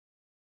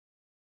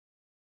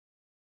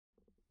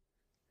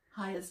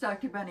Hi, it's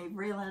Dr. Bunny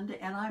Vreeland,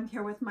 and I'm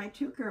here with my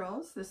two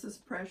girls. This is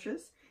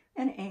Precious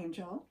and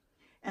Angel,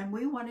 and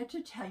we wanted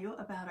to tell you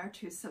about our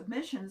two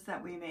submissions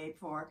that we made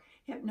for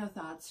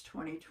HypnoThoughts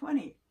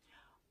 2020.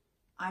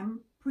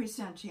 I'm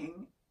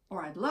presenting,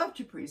 or I'd love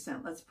to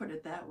present, let's put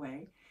it that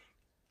way,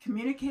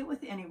 Communicate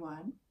with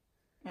Anyone,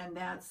 and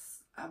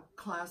that's a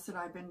class that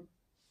I've been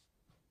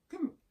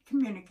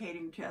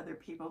communicating to other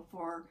people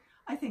for,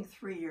 I think,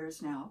 3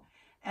 years now.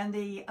 And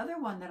the other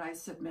one that I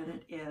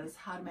submitted is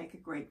How to Make a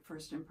Great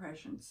First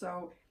Impression.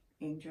 So,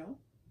 Angel,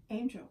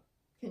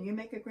 can you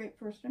make a great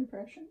first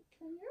impression?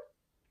 Can you?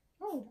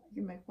 Oh,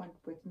 you make one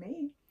with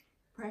me.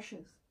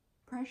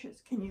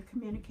 Precious, can you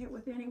communicate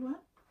with anyone?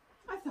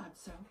 I thought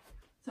so.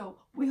 So,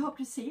 we hope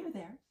to see you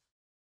there.